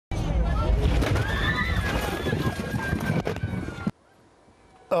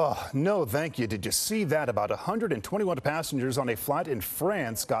Oh, no, thank you. Did you see that? About 121 passengers on a flight in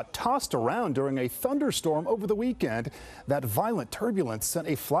France got tossed around during a thunderstorm over the weekend. That violent turbulence sent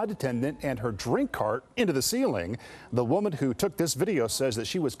a flight attendant and her drink cart into the ceiling. The woman who took this video says that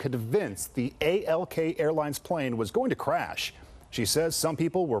she was convinced the ALK Airlines plane was going to crash. She says some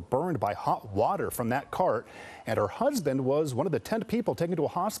people were burned by hot water from that cart, and her husband was one of the 10 people taken to a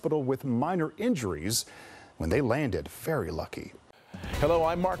hospital with minor injuries. When they landed, very lucky. Hello,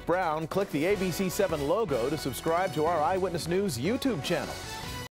 I'm Mark Brown. Click the ABC7 logo to subscribe to our Eyewitness News YouTube channel.